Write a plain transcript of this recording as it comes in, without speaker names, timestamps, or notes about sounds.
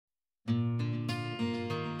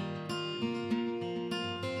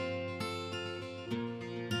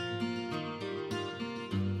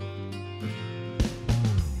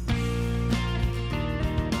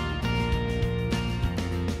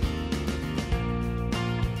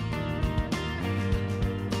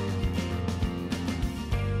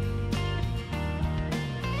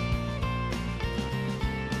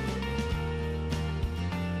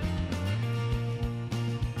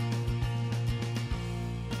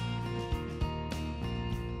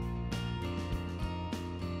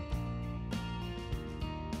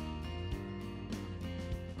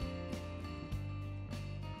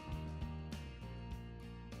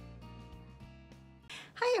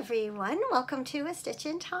everyone, welcome to A Stitch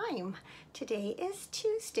in Time. Today is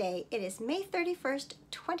Tuesday. It is May 31st,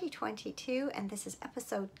 2022, and this is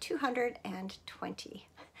episode 220.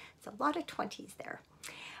 It's a lot of 20s there.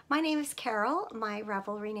 My name is Carol. My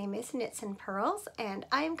Ravelry name is Knits and Pearls, and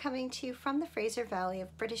I am coming to you from the Fraser Valley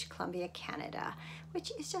of British Columbia, Canada,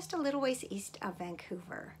 which is just a little ways east of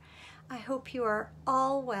Vancouver. I hope you are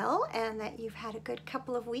all well and that you've had a good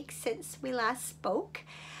couple of weeks since we last spoke.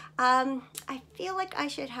 I feel like I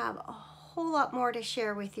should have a whole lot more to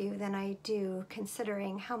share with you than I do,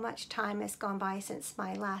 considering how much time has gone by since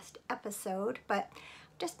my last episode, but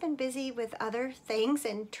I've just been busy with other things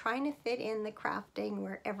and trying to fit in the crafting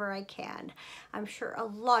wherever I can. I'm sure a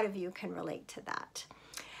lot of you can relate to that.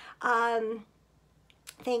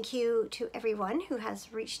 Thank you to everyone who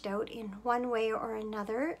has reached out in one way or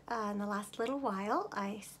another in the last little while.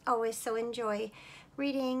 I always so enjoy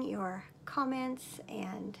reading your comments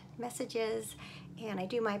and messages, and I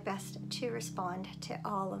do my best to respond to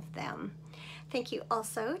all of them. Thank you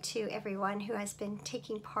also to everyone who has been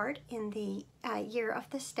taking part in the Year of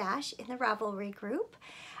the Stash in the Ravelry group.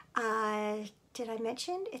 Did I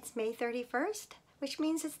mention it's May 31st? Which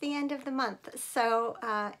means it's the end of the month. So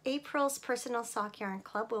April's Personal Sock Yarn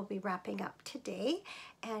Club will be wrapping up today,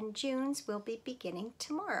 and June's will be beginning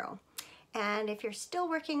tomorrow. And if you're still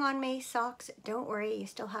working on May socks, don't worry, you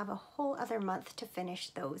still have a whole other month to finish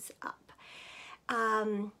those up.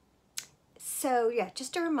 So yeah,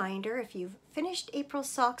 just a reminder, if you've finished April's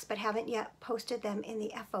socks but haven't yet posted them in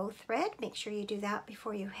the FO thread, make sure you do that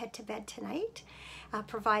before you head to bed tonight,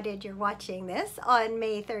 provided you're watching this on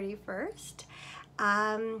May 31st.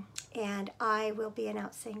 And I will be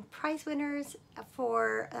announcing prize winners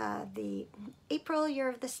for the April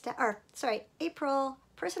April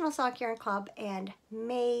Personal Sock Yarn Club and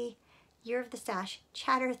May Year of the Stash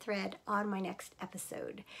chatter thread on my next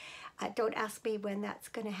episode. Don't ask me when that's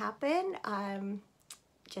going to happen.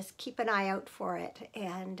 Just keep an eye out for it.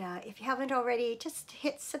 And if you haven't already, just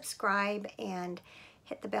hit subscribe and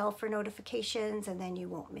hit the bell for notifications, and then you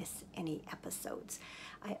won't miss any episodes.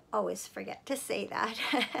 I always forget to say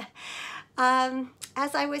that.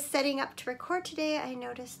 As I was setting up to record today, I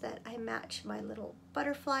noticed that I match my little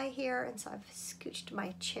butterfly here, and so I've scooched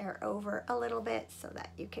my chair over a little bit so that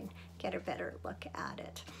you can get a better look at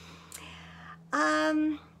it.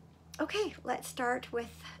 Okay, let's start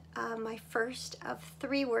with my first of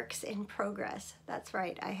 3 works in progress. That's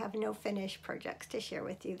right, I have no finished projects to share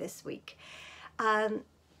with you this week.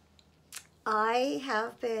 I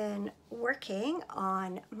have been working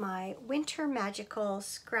on my Winter Magical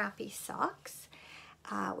Scrappy Socks,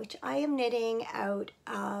 which I am knitting out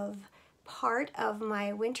of part of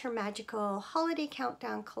my Winter Magical Holiday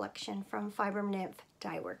Countdown collection from Fiber Nymph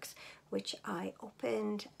Dye Works, which I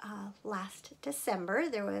opened last December.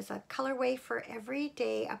 There was a colorway for every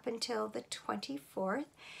day up until the 24th.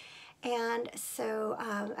 And so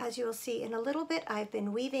as you will see in a little bit, I've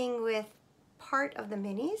been weaving with part of the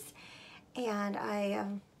minis, and I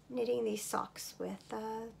am knitting these socks with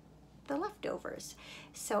the leftovers.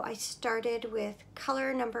 So I started with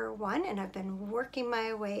color number 1, and I've been working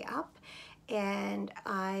my way up, and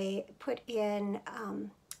I put in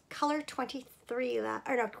color 23,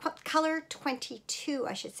 color 22,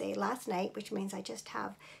 I should say, last night, which means I just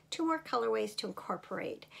have 2 more colorways to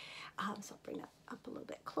incorporate. So I'll bring that up a little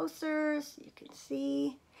bit closer so you can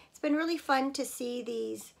see. It's been really fun to see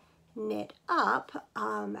these knit up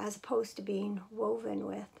as opposed to being woven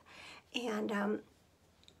with. And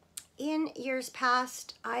in years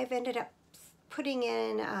past, I've ended up putting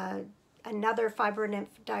in another Fiber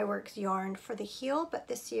Nymph Dye Works yarn for the heel, but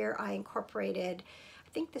this year I incorporated, I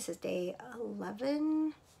think this is day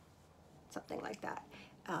 11, something like that.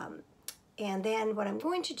 And then what I'm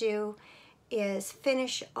going to do is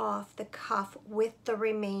finish off the cuff with the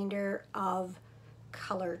remainder of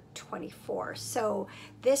color 24. So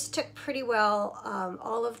this took pretty well,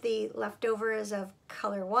 all of the leftovers of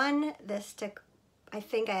color 1. This took, I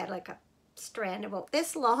think I had like a strand about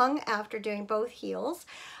this long after doing both heels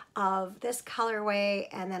of this colorway,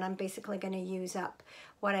 and then I'm basically going to use up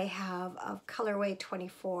what I have of colorway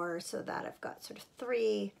 24 so that I've got sort of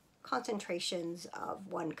 3 concentrations of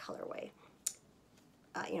one colorway.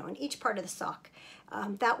 You know, in each part of the sock.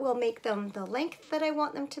 That will make them the length that I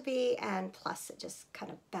want them to be, and plus it just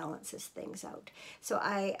kind of balances things out. So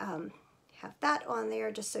I have that on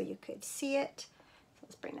there just so you could see it. So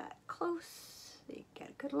let's bring that close so you get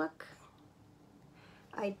a good look.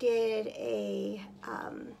 I did a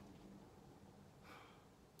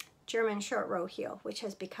German short row heel, which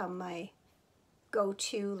has become my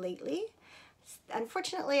go-to lately.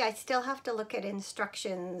 Unfortunately, I still have to look at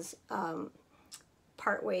instructions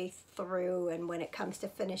partway through and when it comes to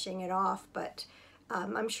finishing it off, but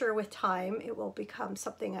I'm sure with time it will become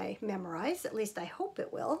something I memorize. At least I hope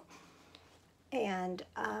it will. And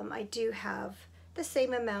I do have the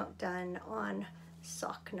same amount done on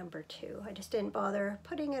sock number 2. I just didn't bother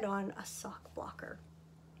putting it on a sock blocker.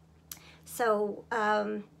 So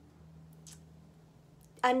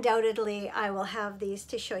undoubtedly I will have these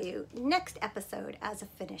to show you next episode as a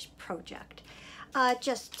finished project.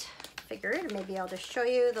 Just figured maybe I'll just show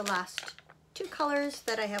you the last 2 colors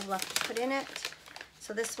that I have left to put in it.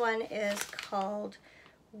 So this one is called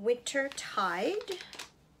Winter Tide. It's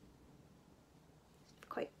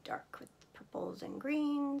quite dark with purples and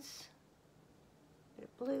greens. A bit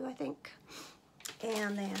of blue, I think.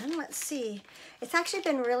 And then, let's see, it's actually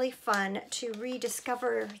been really fun to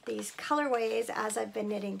rediscover these colorways as I've been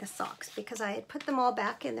knitting the socks, because I had put them all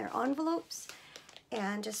back in their envelopes,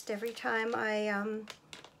 and just every time I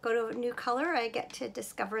go to a new color, I get to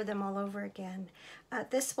discover them all over again.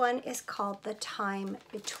 This one is called The Time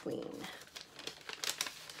Between.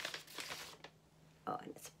 Oh,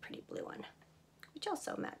 and it's a pretty blue one, which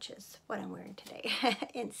also matches what I'm wearing today,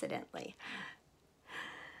 incidentally.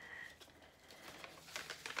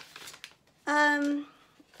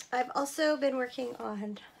 I've also been working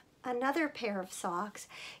on another pair of socks.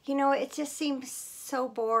 You know, it just seems so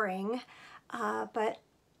boring, but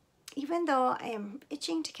even though I am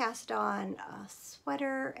itching to cast on a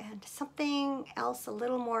sweater and something else a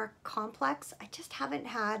little more complex, I just haven't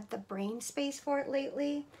had the brain space for it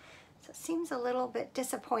lately. So it seems a little bit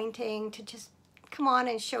disappointing to just come on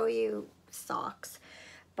and show you socks,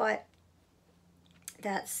 but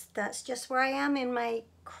that's just where I am in my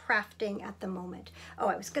crafting at the moment. Oh,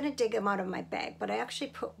 I was going to dig them out of my bag, but I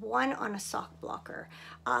actually put one on a sock blocker.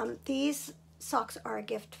 These socks are a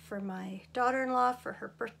gift for my daughter-in-law for her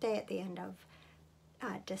birthday at the end of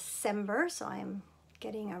December, so I'm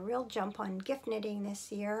getting a real jump on gift knitting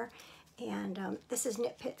this year. And this is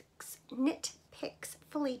Knit Picks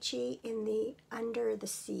Felici in the Under the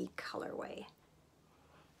Sea colorway.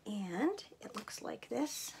 And it looks like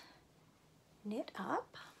this. Knit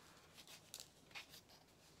up.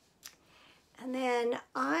 And then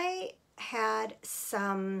I had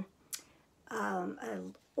some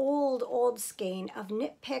an old skein of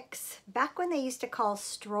Knit Picks back when they used to call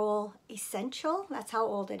Stroll Essential. That's how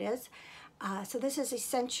old it is. So this is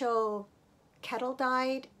Essential kettle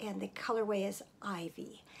dyed, and the colorway is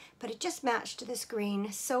Ivy. But it just matched this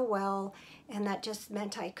green so well, and that just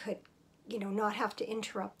meant I could, you know, not have to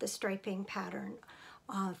interrupt the striping pattern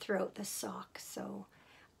throughout the sock. So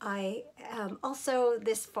I am also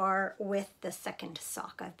this far with the second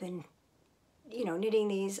sock. I've been, you know, knitting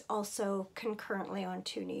these also concurrently on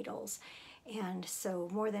 2 needles. And so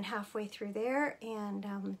more than halfway through there,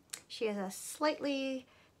 and she has a slightly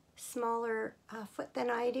smaller foot than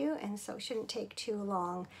I do, and so it shouldn't take too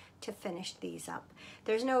long to finish these up.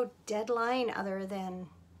 There's no deadline other than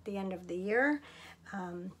the end of the year.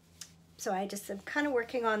 So I just am kind of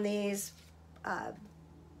working on these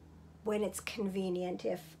when it's convenient,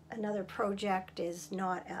 if another project is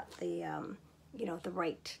not at the, you know, the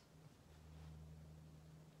right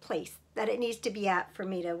place that it needs to be at for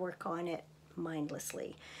me to work on it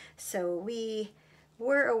mindlessly. So we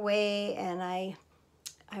were away, and I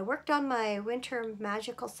worked on my winter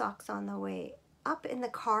magical socks on the way up in the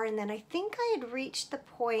car, and then I think I had reached the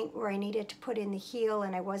point where I needed to put in the heel,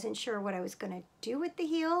 and I wasn't sure what I was going to do with the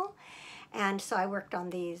heel, and so I worked on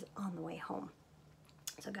these on the way home.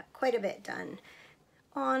 So I got quite a bit done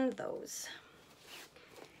on those.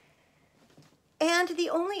 And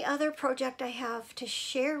the only other project I have to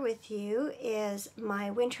share with you is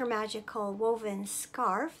my Winter Magical woven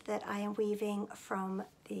scarf that I am weaving from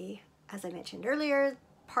the, as I mentioned earlier,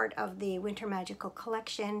 part of the Winter Magical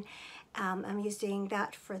collection. I'm using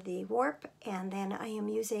that for the warp, and then I am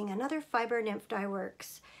using another Fiber Nymph Dye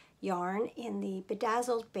Works yarn in the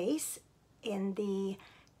Bedazzled base in the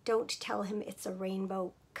Don't Tell Him It's a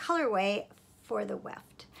Rainbow colorway for the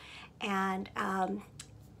weft. And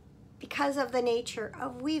because of the nature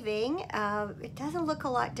of weaving, it doesn't look a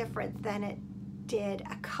lot different than it did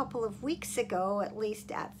a couple of weeks ago, at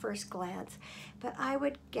least at first glance. But I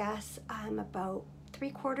would guess I'm about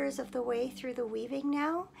 3/4 of the way through the weaving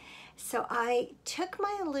now. So I took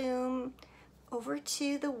my loom over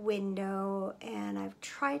to the window, and I've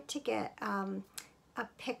tried to get a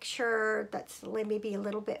picture that's maybe a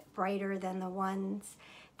little bit brighter than the ones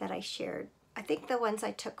that I shared. I think the ones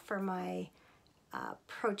I took for my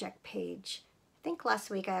project page. I think last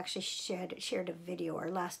week I actually shared a video, or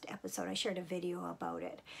last episode I shared a video about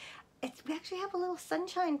it. We actually have a little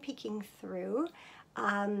sunshine peeking through.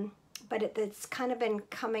 but it's kind of been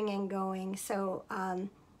coming and going. So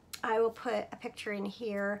I will put a picture in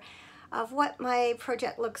here of what my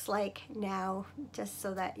project looks like now, just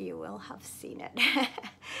so that you will have seen it.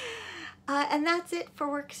 And that's it for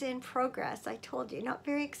Works in Progress. I told you, not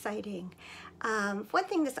very exciting. One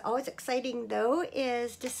thing that's always exciting though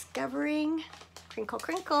is discovering, crinkle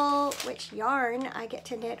crinkle, which yarn I get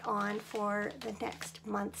to knit on for the next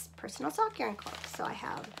month's Personal Sock Yarn Club. So I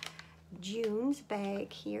have June's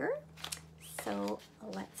bag here. So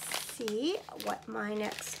let's see what my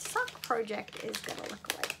next sock project is going to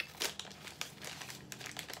look like.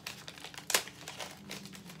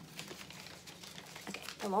 Okay,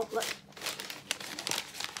 I won't look.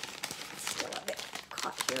 Still a bit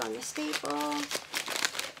caught here on the staple.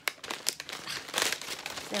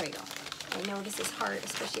 There we go. I know this is hard,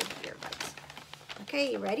 especially with earbuds.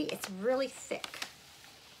 Okay, you ready? It's really thick.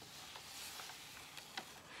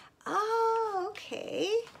 Oh, okay.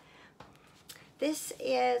 This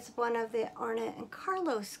is one of the Arna and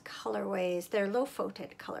Carlos colorways. They're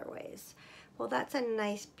low-foated colorways. Well, that's a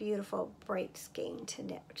nice, beautiful, bright skein to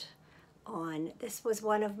knit on. This was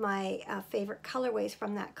one of my favorite colorways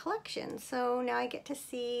from that collection. So now I get to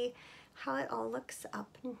see how it all looks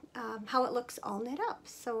up, how it looks all knit up.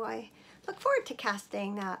 So I look forward to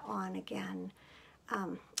casting that on again. I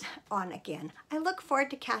look forward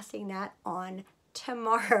to casting that on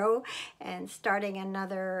tomorrow and starting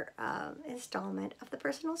another installment of the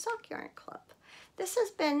Personal Sock Yarn Club. This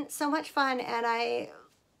has been so much fun, and I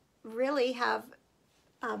really have,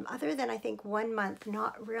 other than I think 1 month,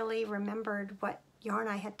 not really remembered what yarn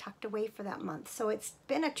I had tucked away for that month. So it's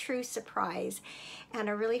been a true surprise and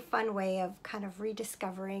a really fun way of kind of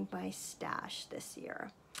rediscovering my stash this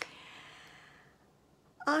year.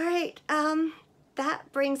 All right,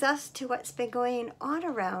 that brings us to what's been going on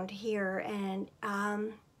around here, and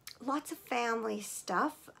lots of family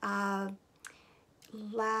stuff.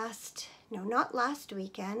 Not last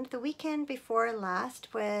weekend. The weekend before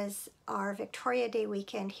last was our Victoria Day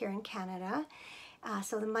weekend here in Canada.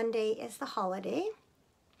 So the Monday is the holiday.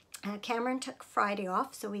 Cameron took Friday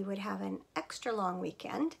off, so we would have an extra long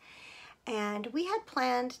weekend. And we had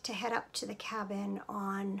planned to head up to the cabin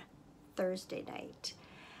on Thursday night.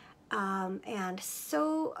 And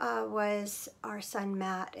so was our son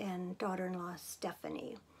Matt and daughter-in-law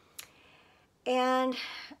Stephanie. And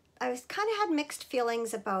I was kind of had mixed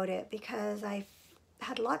feelings about it because I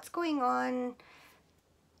had lots going on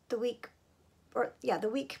the week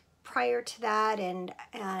prior to that,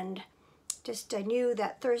 and just I knew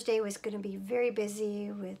that Thursday was going to be very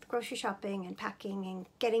busy with grocery shopping and packing and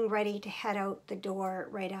getting ready to head out the door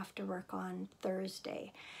right after work on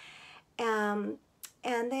Thursday.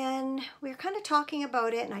 And then we were kind of talking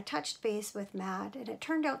about it, and I touched base with Matt, and it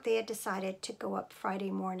turned out they had decided to go up Friday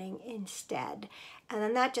morning instead. And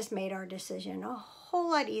then that just made our decision a whole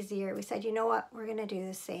lot easier. We said, you know what, we're going to do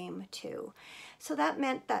the same too. So that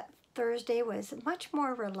meant that Thursday was much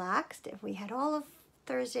more relaxed. We had all of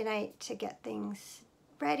Thursday night to get things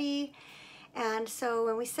ready. And so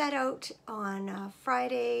when we set out on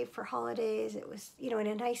Friday for holidays, it was, in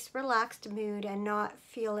a nice relaxed mood and not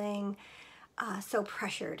feeling so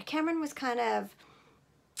pressured. Cameron was kind of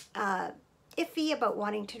iffy about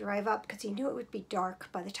wanting to drive up because he knew it would be dark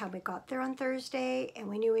by the time we got there on Thursday, and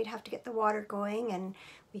we knew we'd have to get the water going, and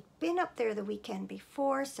we'd been up there the weekend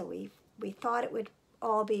before, so we thought it would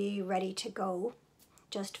all be ready to go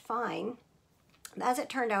just fine. As it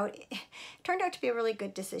turned out to be a really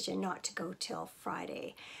good decision not to go till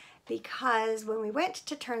Friday, because when we went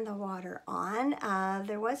to turn the water on,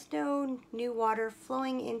 there was no new water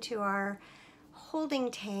flowing into our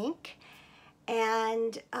holding tank.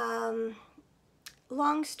 And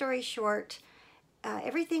long story short,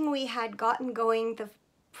 everything we had gotten going the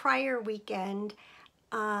prior weekend,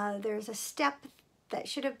 there's a step that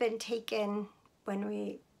should have been taken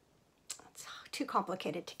when it's too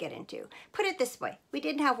complicated to get into. Put it this way, we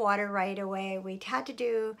didn't have water right away. We had to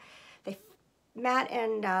do, Matt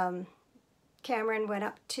and Cameron went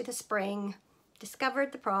up to the spring,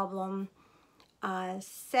 discovered the problem,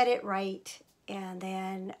 set it right, and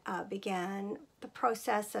then began the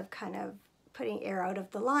process of kind of putting air out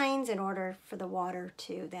of the lines in order for the water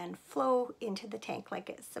to then flow into the tank like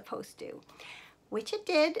it's supposed to, which it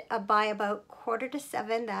did by about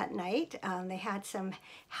 6:45 that night. They had some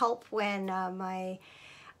help when my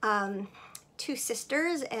 2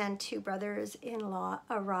 sisters and 2 brothers-in-law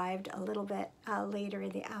arrived a little bit later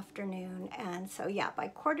in the afternoon. And so yeah, by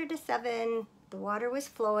 6:45, the water was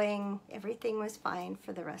flowing, everything was fine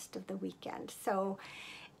for the rest of the weekend. So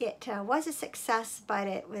it was a success, but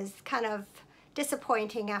it was kind of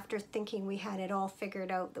disappointing after thinking we had it all figured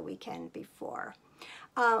out the weekend before.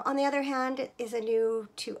 On the other hand, it is a new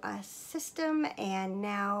to us system, and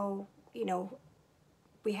now, you know,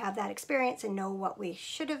 we have that experience and know what we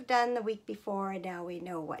should have done the week before, and now we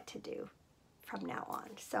know what to do from now on.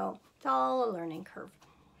 So it's all a learning curve.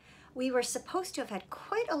 We were supposed to have had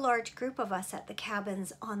quite a large group of us at the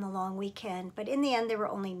cabins on the long weekend, but in the end there were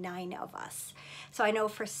only 9 of us. So I know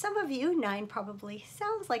for some of you, 9 probably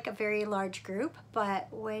sounds like a very large group, but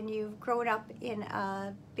when you've grown up in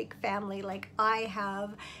a big family like I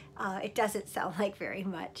have, it doesn't sound like very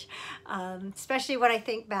much. Especially when I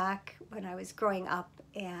think back when I was growing up,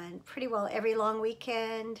 and pretty well every long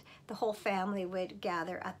weekend, the whole family would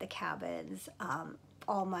gather at the cabins.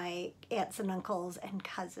 All my aunts and uncles and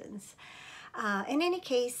cousins. In any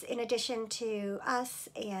case, in addition to us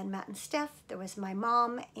and Matt and Steph, there was my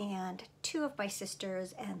mom and 2 of my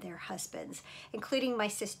sisters and their husbands, including my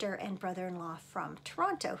sister and brother-in-law from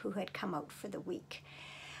Toronto who had come out for the week.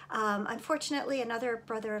 Unfortunately, another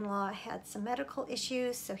brother-in-law had some medical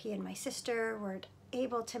issues, so he and my sister weren't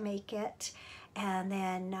able to make it. And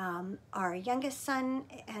then our youngest son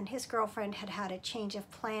and his girlfriend had a change of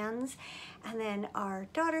plans. And then our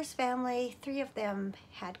daughter's family, 3 of them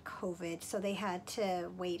had COVID, so they had to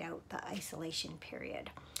wait out the isolation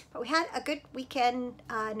period. But we had a good weekend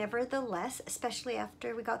nevertheless, especially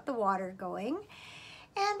after we got the water going.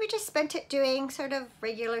 And we just spent it doing sort of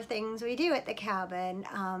regular things we do at the cabin.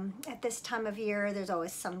 At this time of year, there's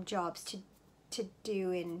always some jobs to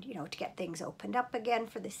do, and you know, to get things opened up again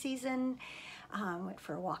for the season. Went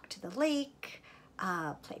for a walk to the lake,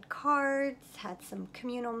 played cards, had some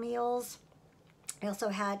communal meals. We also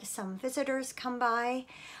had some visitors come by.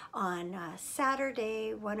 On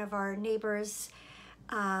Saturday, one of our neighbors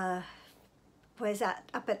was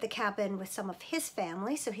up at the cabin with some of his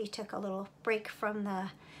family, so he took a little break from the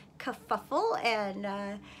kerfuffle and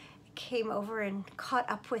came over and caught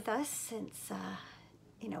up with us since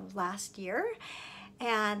you know, last year.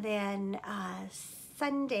 And then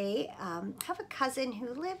Sunday, have a cousin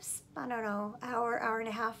who lives, I don't know, hour and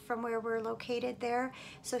a half from where we're located there.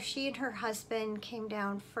 So she and her husband came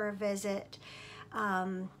down for a visit,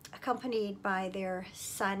 accompanied by their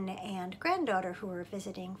son and granddaughter who were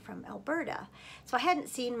visiting from Alberta. So I hadn't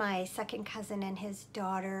seen my second cousin and his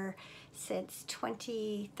daughter since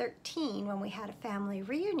 2013 when we had a family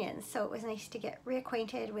reunion. So it was nice to get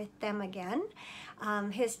reacquainted with them again.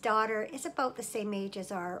 His daughter is about the same age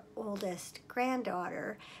as our oldest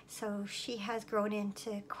granddaughter, so she has grown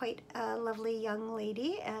into quite a lovely young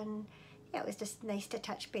lady, and yeah, it was just nice to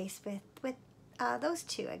touch base with those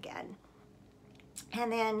 2 again.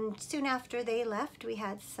 And then soon after they left, we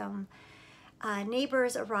had some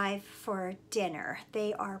neighbors arrive for dinner.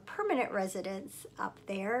 They are permanent residents up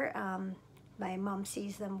there. My mom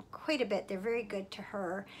sees them quite a bit. They're very good to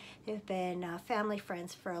her. They've been family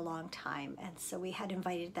friends for a long time, and so we had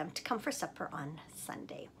invited them to come for supper on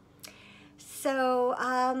Sunday. So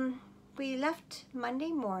we left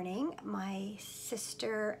Monday morning. My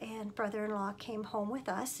sister and brother-in-law came home with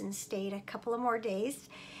us and stayed a couple of more days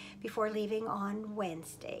before leaving on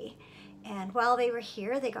Wednesday. And while they were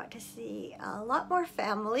here, they got to see a lot more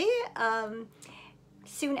family.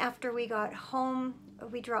 Soon after we got home,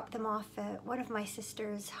 we dropped them off at one of my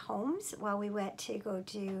sister's homes while we went to go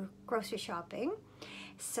do grocery shopping.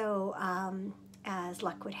 So as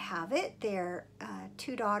luck would have it, their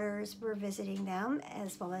 2 daughters were visiting them,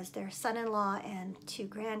 as well as their son-in-law and 2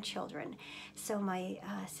 grandchildren. So my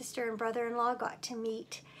sister and brother-in-law got to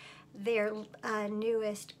meet their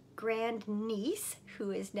newest grandniece,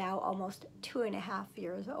 who is now almost 2.5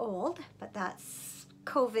 years old, but that's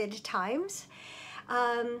COVID times.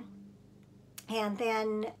 And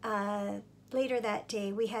then later that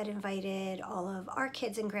day, we had invited all of our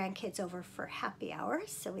kids and grandkids over for happy hour.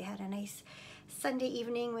 So we had a nice Sunday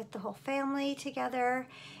evening with the whole family together.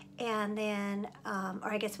 And then,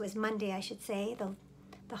 or I guess it was Monday, I should say,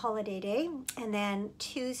 the holiday day. And then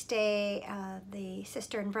Tuesday, the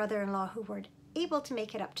sister and brother-in-law who were able to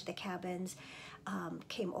make it up to the cabins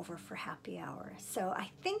came over for happy hour. So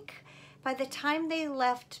I think by the time they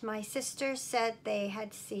left, my sister said they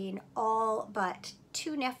had seen all but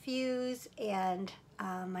 2 nephews and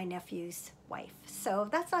my nephew's wife. So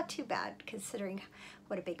that's not too bad considering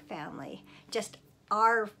what a big family just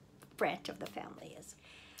our branch of the family is.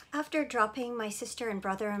 After dropping my sister and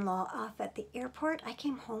brother-in-law off at the airport, I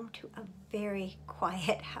came home to a very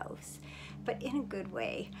quiet house, but in a good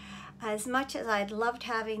way. As much as I'd loved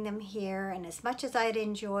having them here, and as much as I'd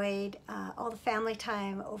enjoyed all the family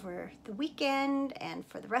time over the weekend and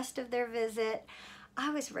for the rest of their visit, I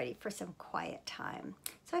was ready for some quiet time.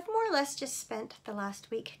 So I've more or less just spent the last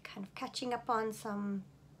week kind of catching up on some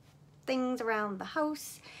things around the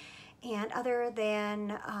house And other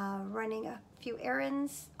than running a few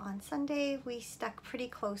errands on Sunday, we stuck pretty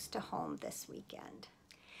close to home this weekend.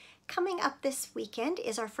 Coming up this weekend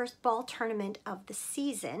is our first ball tournament of the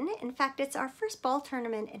season. In fact, it's our first ball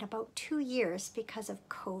tournament in about 2 years because of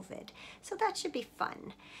COVID. So that should be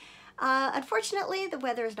fun. Unfortunately, the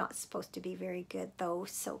weather is not supposed to be very good though,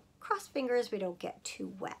 so cross fingers we don't get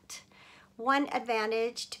too wet. One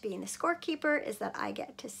advantage to being the scorekeeper is that I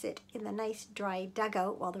get to sit in the nice dry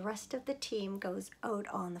dugout while the rest of the team goes out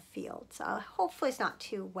on the field. So hopefully it's not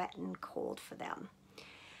too wet and cold for them.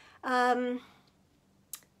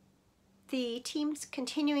 The team's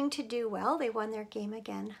continuing to do well. They won their game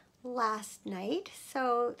again last night.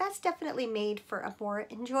 So that's definitely made for a more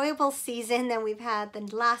enjoyable season than we've had the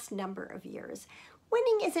last number of years.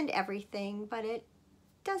 Winning isn't everything, but it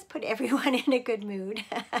does put everyone in a good mood.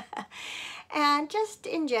 And just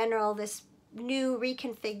in general, this new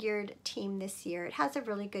reconfigured team this year, it has a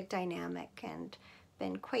really good dynamic and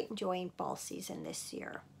been quite enjoying ball season this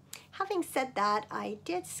year. Having said that, I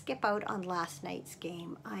did skip out on last night's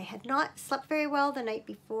game. I had not slept very well the night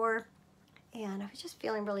before and I was just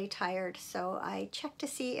feeling really tired. So I checked to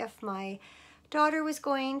see if my daughter was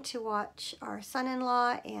going to watch our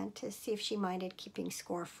son-in-law and to see if she minded keeping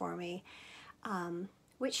score for me,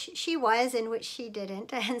 which she was and which she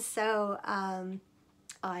didn't. And so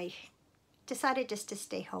I decided just to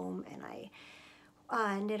stay home and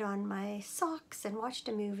I knit on my socks and watched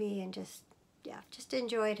a movie and just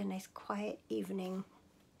enjoyed a nice quiet evening,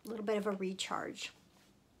 a little bit of a recharge.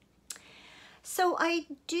 So I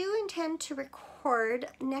do intend to record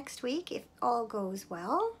next week if all goes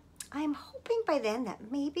well. I'm hoping by then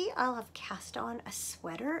that maybe I'll have cast on a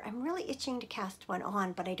sweater. I'm really itching to cast one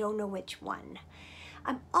on, but I don't know which one.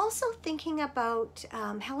 I'm also thinking about,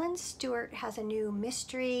 Helen Stewart has a new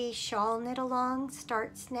mystery shawl knit along,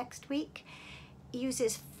 starts next week. It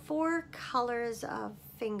uses 4 colors of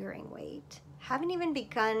fingering weight. Haven't even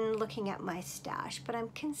begun looking at my stash, but I'm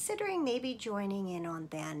considering maybe joining in on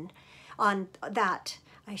that,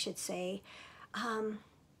 I should say.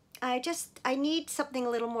 I need something a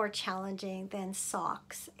little more challenging than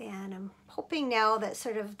socks, and I'm hoping now that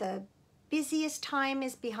sort of the busiest time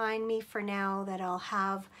is behind me for now, that I'll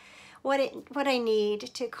have what I need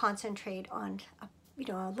to concentrate on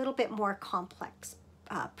a little bit more complex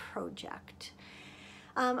project.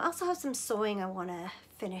 I also have some sewing I want to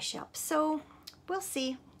finish up, so we'll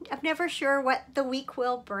see. I'm never sure what the week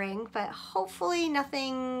will bring, but hopefully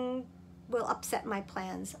nothing will upset my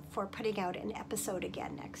plans for putting out an episode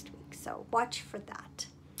again next week, so watch for that.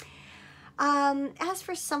 As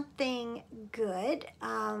for something good,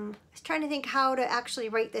 I was trying to think how to actually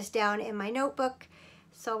write this down in my notebook.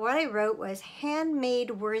 So what I wrote was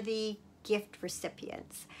handmade worthy gift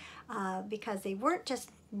recipients, because they weren't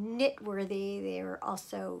just knit worthy, they were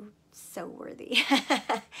also sew worthy.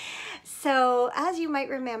 So as you might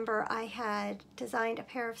remember, I had designed a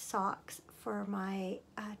pair of socks for my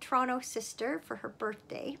Toronto sister for her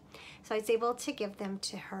birthday. So I was able to give them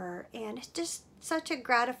to her, and it's just such a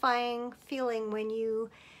gratifying feeling when you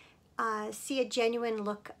see a genuine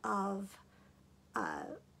look of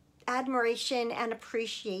admiration and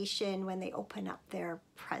appreciation when they open up their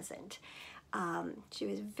present. She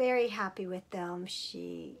was very happy with them.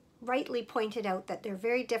 She rightly pointed out that they're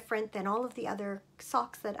very different than all of the other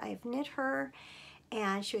socks that I've knit her,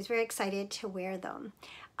 and she was very excited to wear them.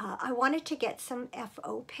 I wanted to get some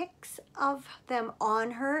FO pics of them on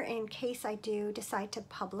her in case I do decide to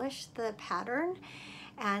publish the pattern,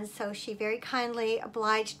 and so she very kindly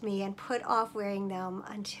obliged me and put off wearing them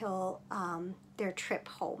until their trip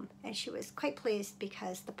home, and she was quite pleased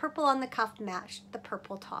because the purple on the cuff matched the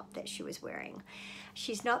purple top that she was wearing.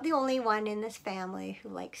 She's not the only one in this family who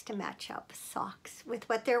likes to match up socks with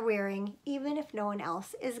what they're wearing, even if no one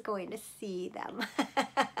else is going to see them.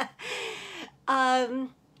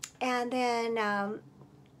 And then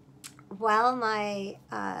while my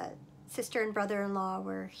sister and brother-in-law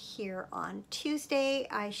were here on Tuesday,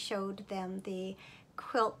 I showed them the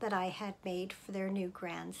quilt that I had made for their new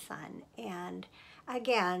grandson, and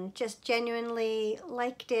again, just genuinely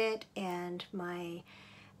liked it, and my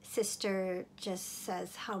sister just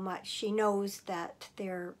says how much she knows that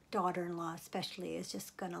their daughter-in-law especially is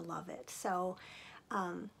just gonna love it. So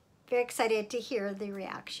very excited to hear the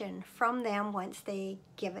reaction from them once they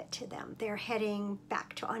give it to them. They're heading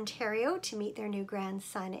back to Ontario to meet their new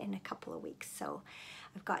grandson in a couple of weeks, so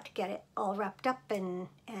I've got to get it all wrapped up and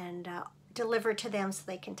delivered to them so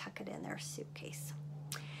they can tuck it in their suitcase.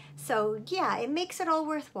 So yeah, it makes it all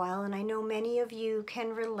worthwhile, and I know many of you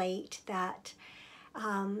can relate that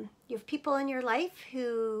you have people in your life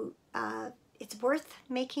who it's worth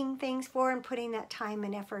making things for and putting that time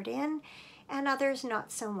and effort in, and others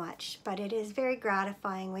not so much. But it is very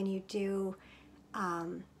gratifying when you do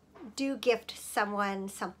gift someone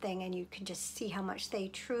something and you can just see how much they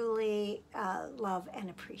truly love and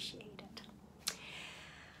appreciate it.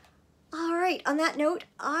 All right, on that note,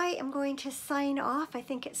 I am going to sign off. I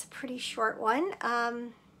think it's a pretty short one.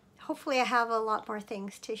 Hopefully I have a lot more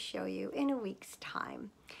things to show you in a week's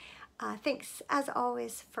time. Thanks as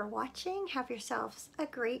always for watching. Have yourselves a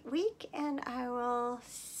great week, and I will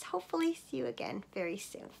hopefully see you again very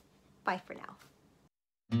soon. Bye for now.